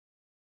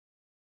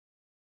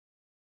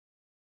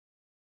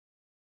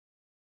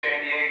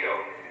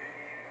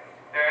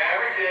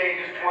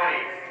age is 20.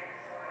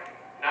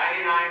 99%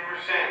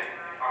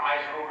 are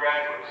high school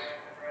graduates.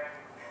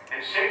 And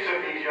 6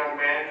 of these young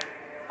men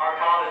are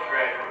college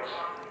graduates.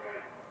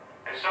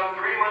 And some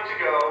 3 months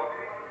ago,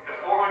 the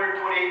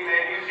 428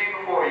 men you see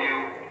before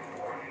you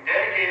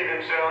dedicated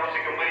themselves to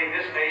completing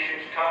this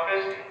nation's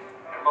toughest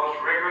and most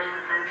rigorous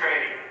recruit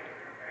training.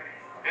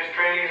 This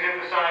training has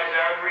emphasized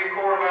our 3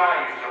 core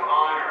values of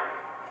honor,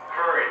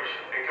 courage,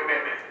 and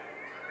commitment,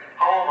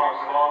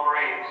 hallmarks of all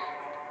Marines.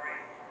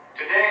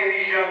 Today,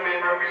 these young men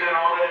represent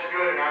all that is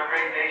good in our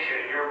great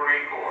nation and your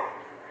Marine Corps.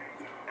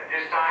 At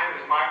this time,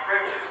 it is my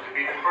privilege to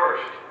be the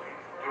first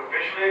to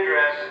officially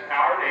address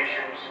our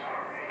nation's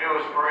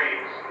newest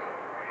Marines.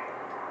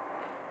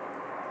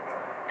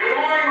 Good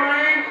morning,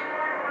 Marines!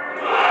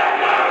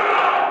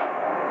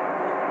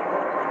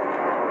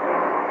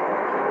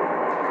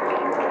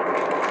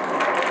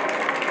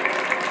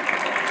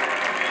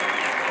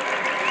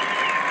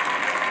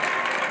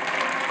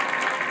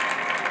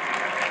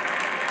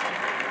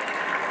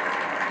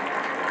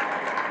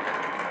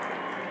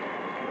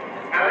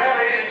 Now that,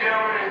 ladies and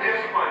gentlemen, is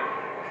discipline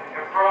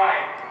and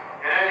pride.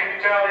 And as you can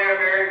tell, they are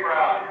very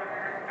proud.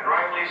 And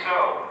rightfully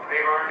so.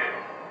 They've earned it.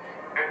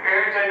 And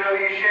parents, I know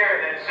you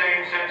share that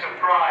same sense of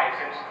pride,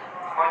 since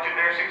much of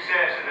their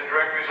success is a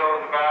direct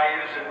result of the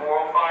values and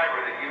moral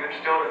fiber that you've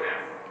instilled in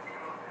them.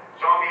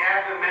 So on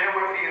behalf of the men and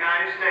women of the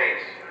United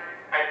States,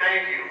 I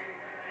thank you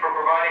for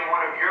providing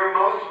one of your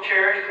most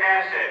cherished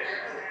assets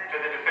to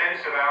the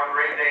defense of our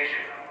great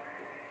nation.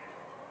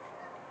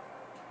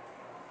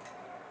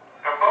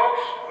 Now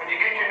folks, when you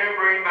get your new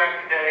Marine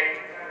back today,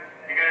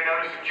 you're going to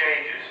notice some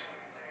changes.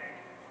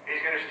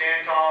 He's going to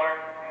stand taller.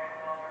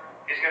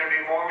 He's going to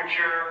be more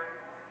mature.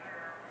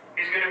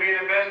 He's going to be in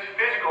the best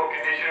physical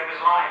condition of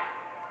his life.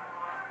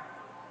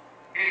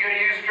 He's going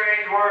to use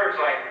strange words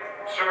like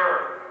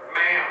sir,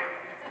 ma'am.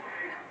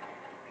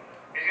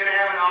 He's going to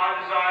have an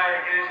odd desire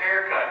to get his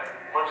hair cut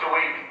once a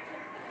week.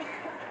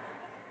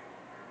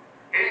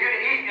 He's going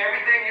to eat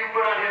everything you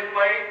put on his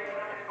plate,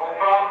 and will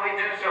probably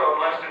do so in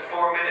less than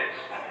 4 minutes.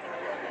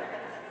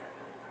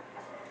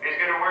 He's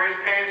going to wear his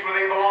pants where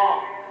they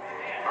belong,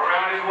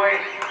 around his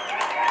waist.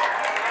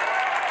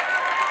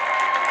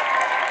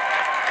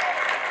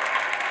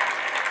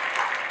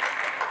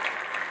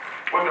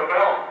 With a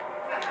belt.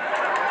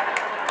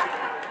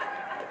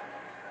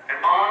 And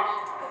moms,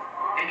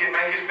 he can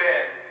make his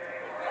bed.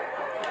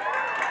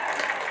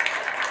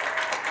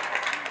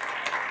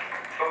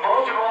 But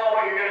most of all,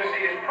 what you're going to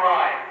see is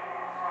pride.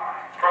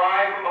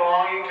 Pride from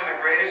belonging to the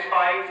greatest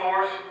fighting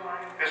force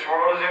this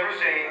world has ever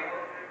seen.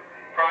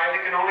 Pride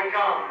that can only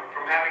come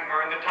from having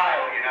earned the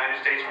title United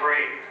States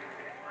Marine.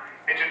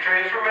 It's a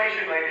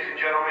transformation, ladies and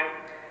gentlemen,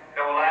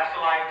 that will last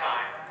a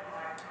lifetime.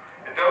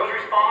 And those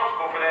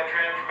responsible for that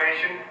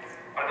transformation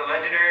are the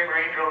legendary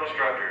Marine drill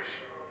instructors.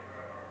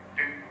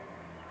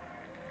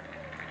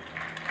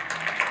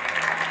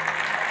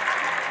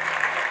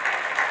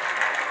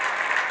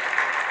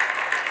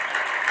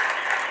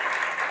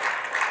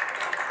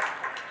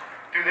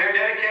 Through their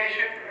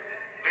dedication,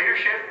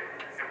 leadership,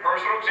 and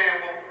personal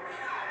example,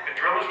 the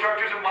drill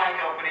instructors of my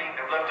company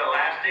have left a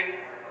lasting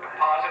and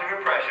positive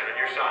impression on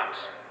your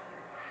sons.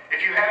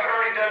 If you haven't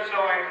already done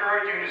so, I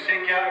encourage you to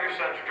seek out your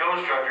son's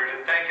drill instructors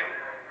and thank them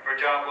for a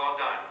job well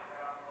done.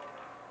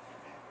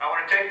 I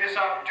want to take this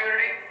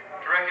opportunity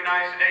to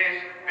recognize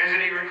today's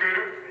visiting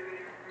recruiter,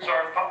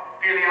 Sergeant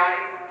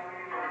Piliotti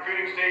from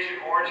Recruiting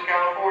Station Orange,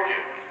 California.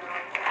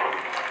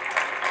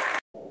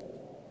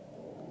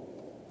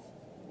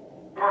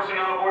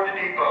 Personnel aboard the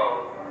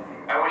depot,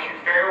 I wish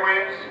you fair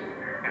winds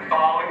and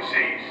following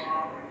seas.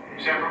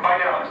 Semper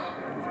Fidelis.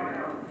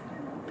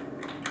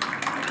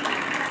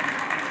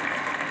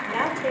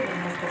 Now taking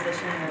his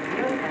position in the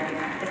viewing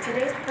area is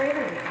today's parade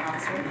relief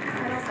officer,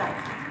 Colonel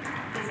Mathew.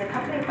 He's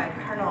accompanied by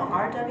Colonel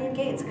R.W.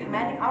 Gates,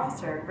 Commanding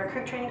Officer,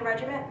 Recruit Training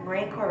Regiment,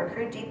 Marine Corps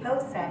Recruit Depot,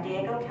 San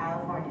Diego,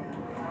 California.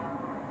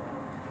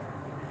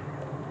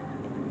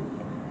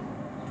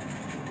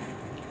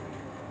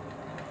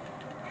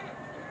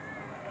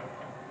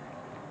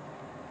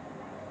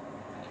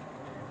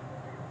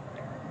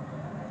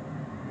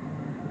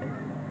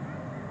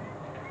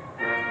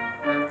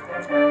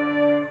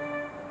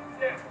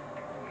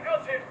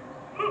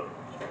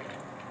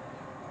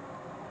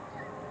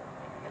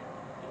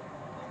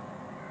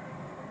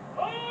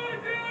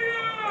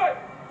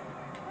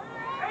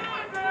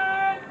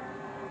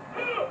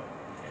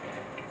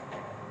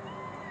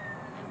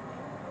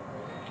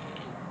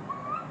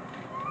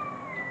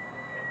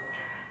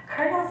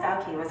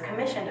 He was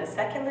commissioned as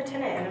second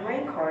lieutenant in the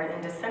Marine Corps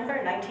in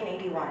December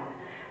 1981.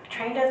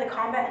 Trained as a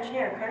combat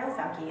engineer, Colonel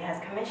Sauke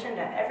has commissioned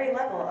at every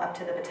level up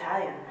to the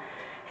battalion.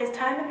 His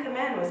time in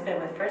command was spent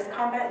with 1st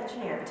Combat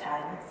Engineer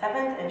Battalion,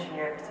 7th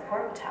Engineer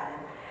Support Battalion,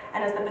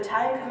 and as the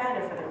battalion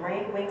commander for the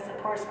Marine Wing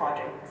Support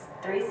Squadron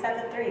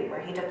 373,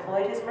 where he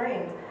deployed his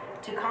Marines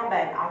to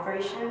combat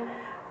Operation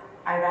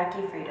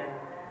Iraqi Freedom.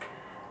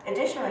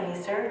 Additionally, he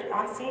served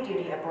on sea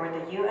duty aboard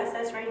the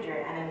USS Ranger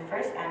and in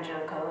 1st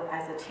Angelico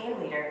as a team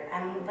leader,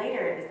 and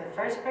later is the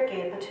 1st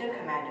Brigade Platoon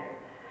Commander.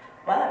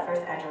 While at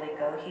First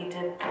Angelico, he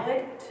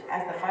deployed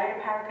as the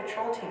Firepower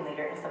Control Team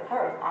leader in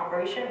support of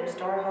Operation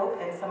Restore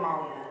Hope in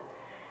Somalia.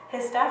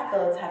 His staff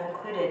billets have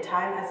included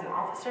time as an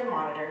officer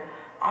monitor,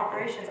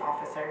 operations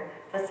officer,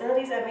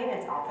 facilities and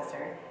maintenance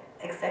officer,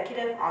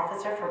 executive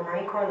officer for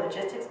Marine Corps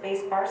Logistics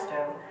Base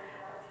Barstow,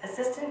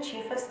 assistant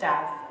chief of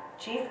staff,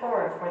 chief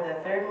horror for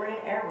the 3rd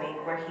Marine Air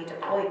Wing, where he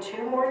deployed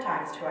 2 more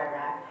times to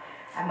Iraq,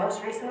 and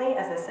most recently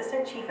as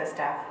Assistant Chief of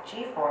Staff,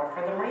 G4,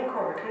 for the Marine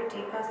Corps Recruit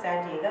Depot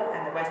San Diego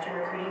and the Western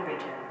Recruiting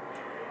Region.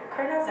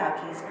 Colonel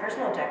Zauke's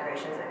personal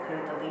decorations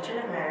include the Legion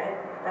of Merit,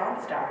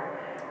 Bronze Star,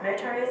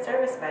 Meritorious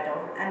Service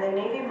Medal, and the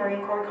Navy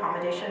Marine Corps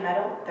Commendation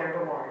Medal,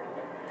 3rd Award.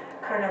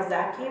 Colonel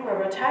Zauke will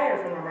retire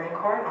from the Marine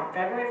Corps on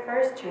February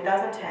 1st,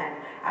 2010,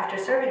 after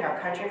serving our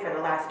country for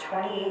the last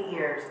 28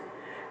 years.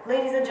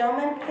 Ladies and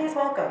gentlemen, please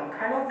welcome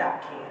Colonel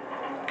Zauke.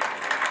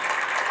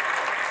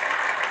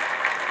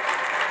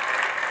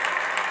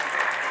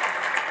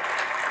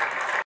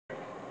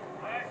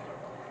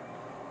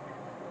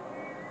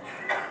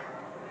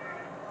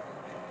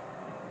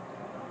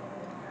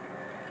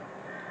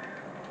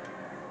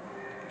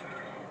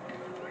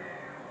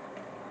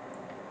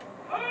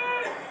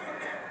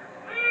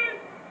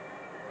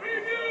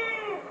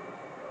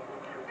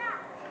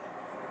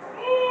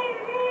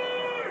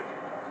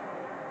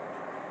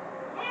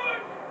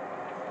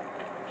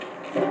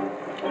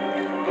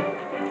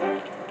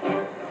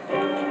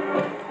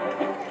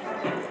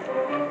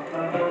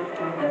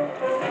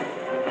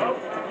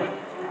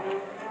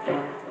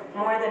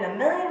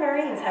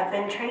 Have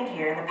been trained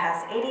here in the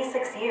past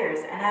 86 years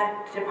and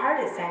have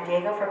departed San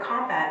Diego for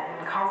combat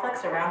in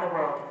conflicts around the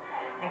world,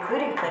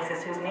 including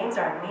places whose names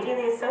are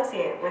immediately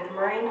associated with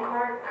Marine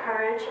Corps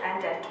courage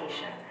and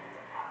dedication.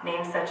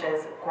 Names such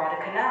as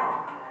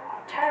Guadalcanal,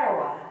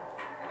 Tarawa,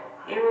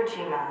 Iwo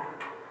Jima,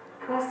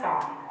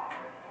 Pusan,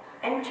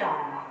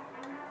 Incheon,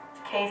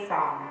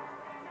 Quezon,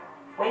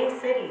 Way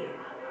City,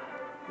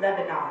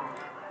 Lebanon,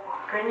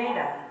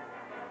 Grenada,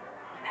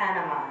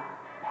 Panama,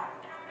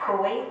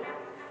 Kuwait,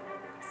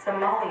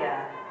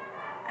 Somalia,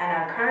 and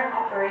our current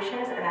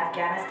operations in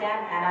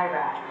Afghanistan and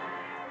Iraq.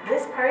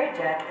 This parade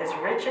deck is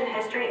rich in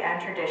history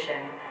and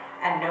tradition,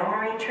 and no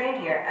Marine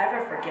trained here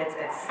ever forgets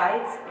its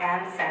sights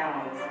and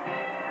sounds.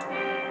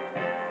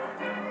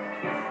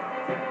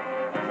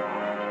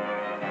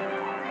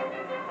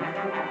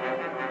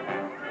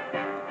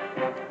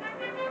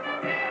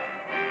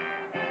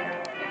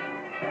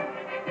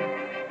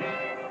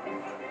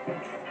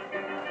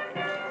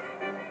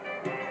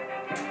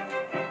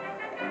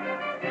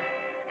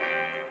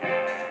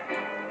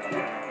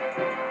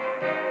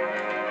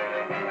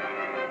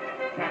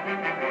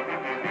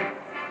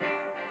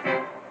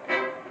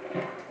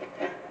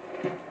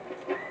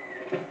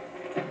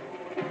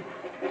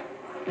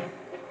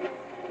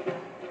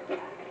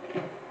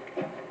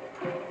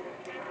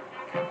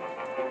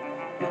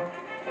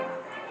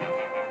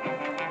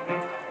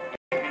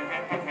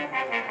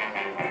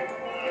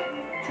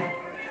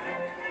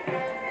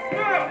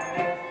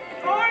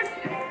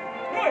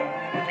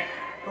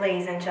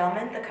 Ladies and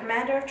gentlemen, the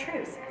Commander of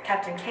Troops,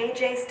 Captain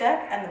K.J.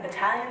 Stepp, and the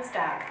battalion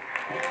staff.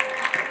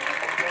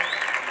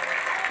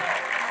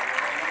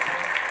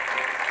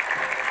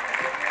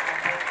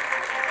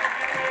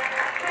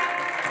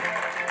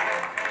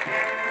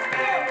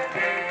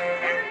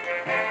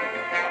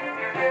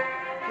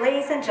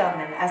 Ladies and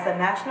gentlemen, as the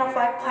national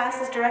flag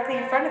passes directly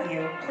in front of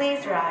you,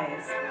 please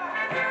rise.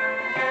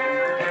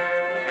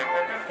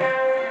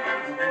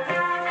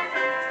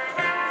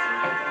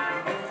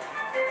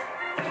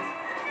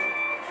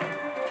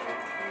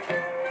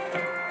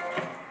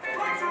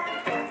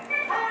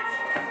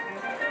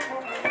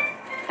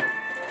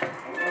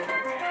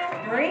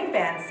 Marine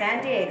Band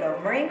San Diego,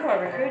 Marine Corps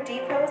Recruit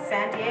Depot,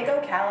 San Diego,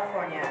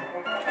 California.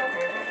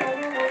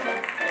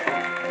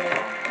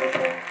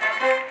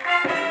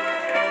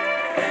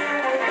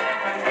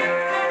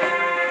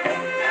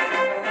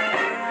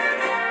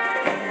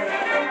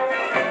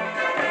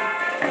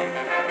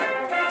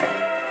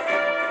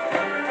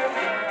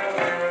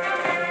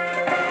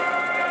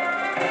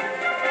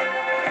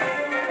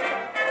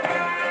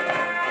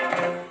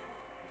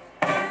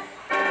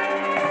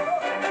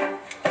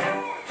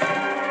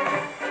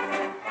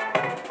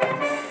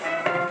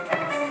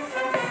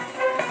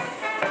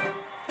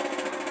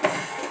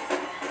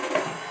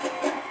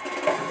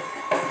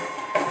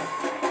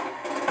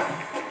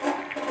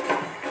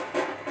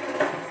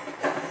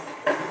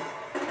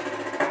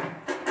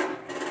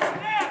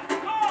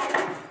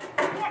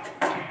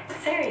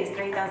 Series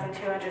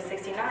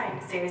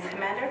 3269, Series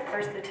Commander,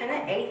 First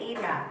Lieutenant A.E.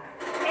 Mack.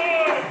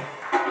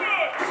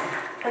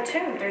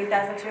 Platoon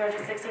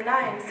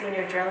 3269,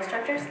 Senior Drill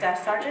Instructor,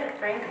 Staff Sergeant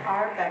Frank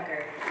R.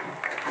 Becker.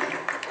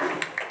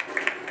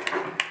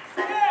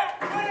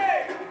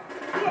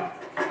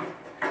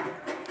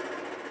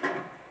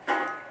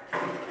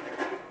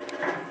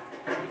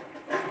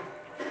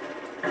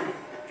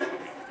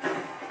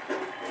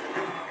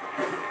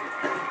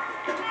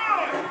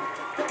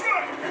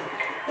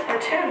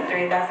 Platoon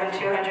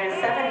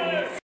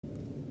 3270,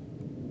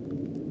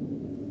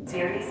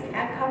 Series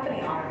and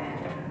company honormen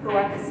who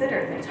are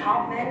considered the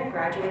top men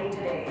graduating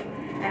today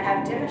and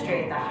have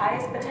demonstrated the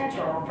highest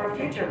potential for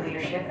future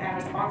leadership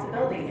and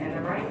responsibility in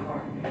the Marine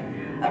Corps.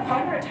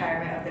 Upon the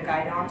retirement of the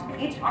guidons,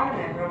 each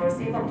honorman will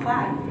receive a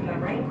plaque from the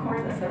Marine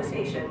Corps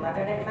Association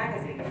Leatherneck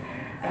magazine,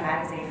 a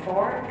magazine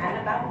for and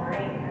about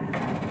Marine.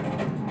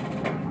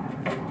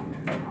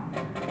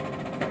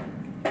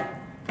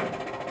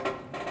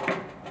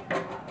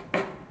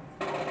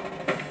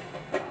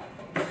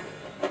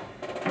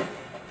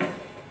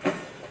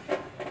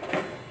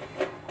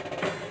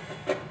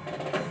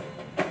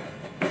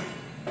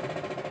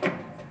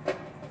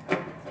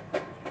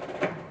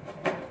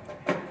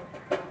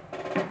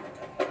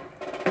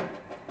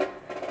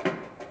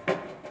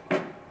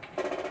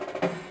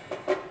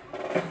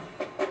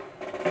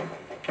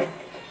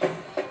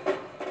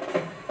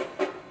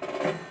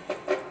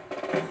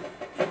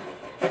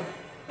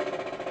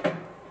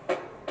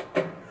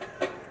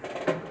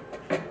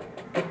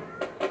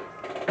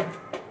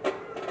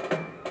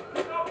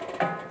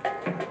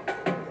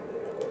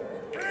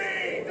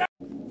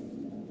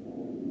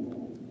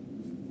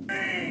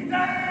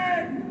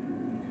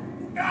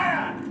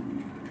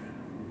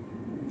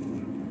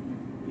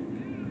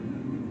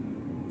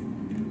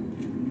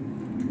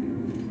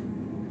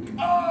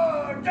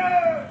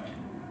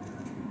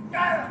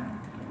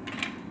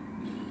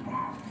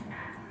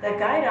 The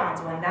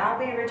guidons will now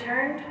be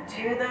returned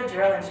to the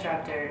drill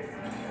instructors.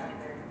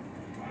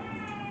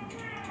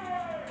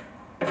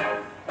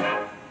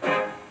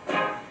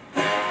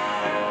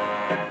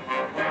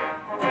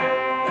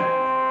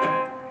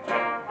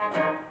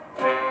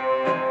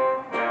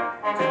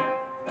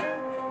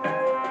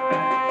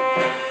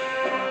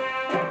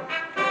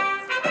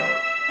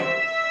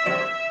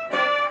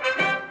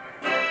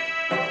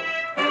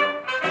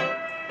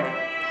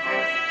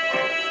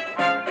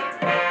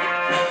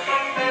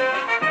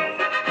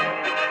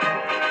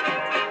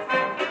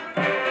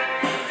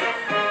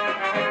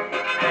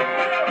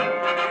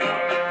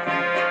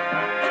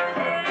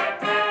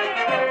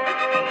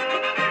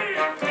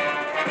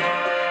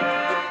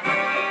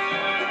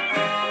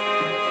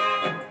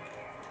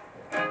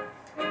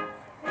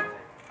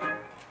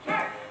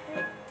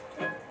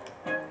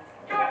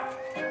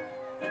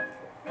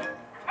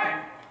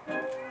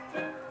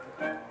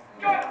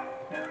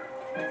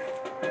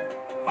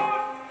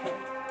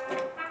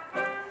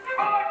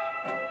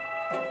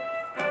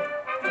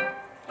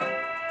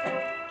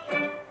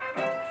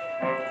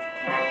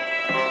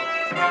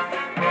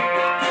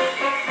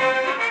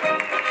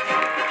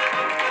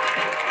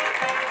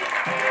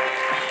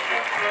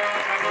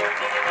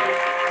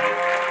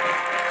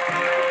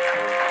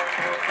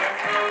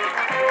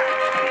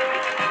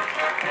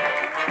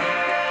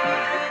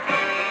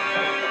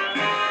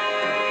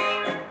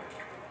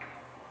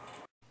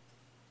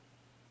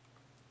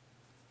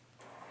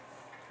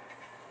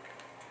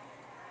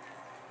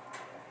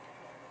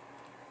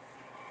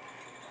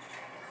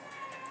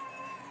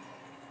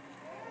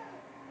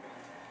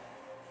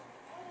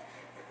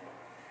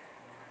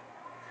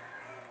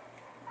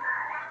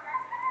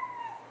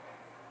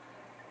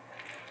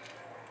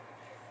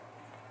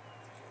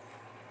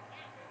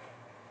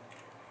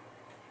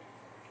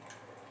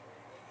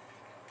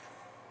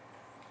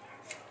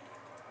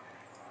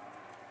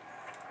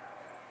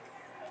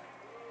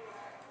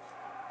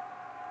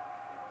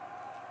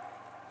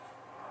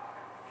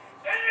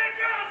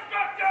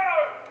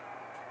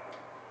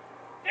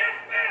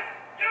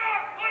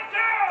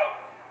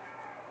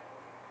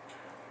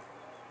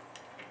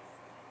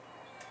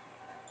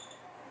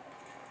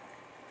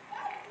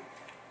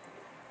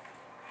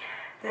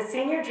 The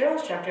senior drill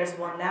instructors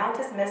will now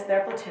dismiss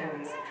their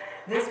platoons.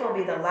 This will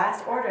be the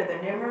last order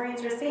the new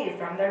Marines receive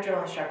from their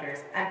drill instructors,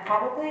 and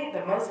probably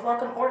the most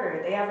welcome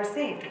order they have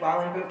received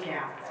while in boot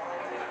camp.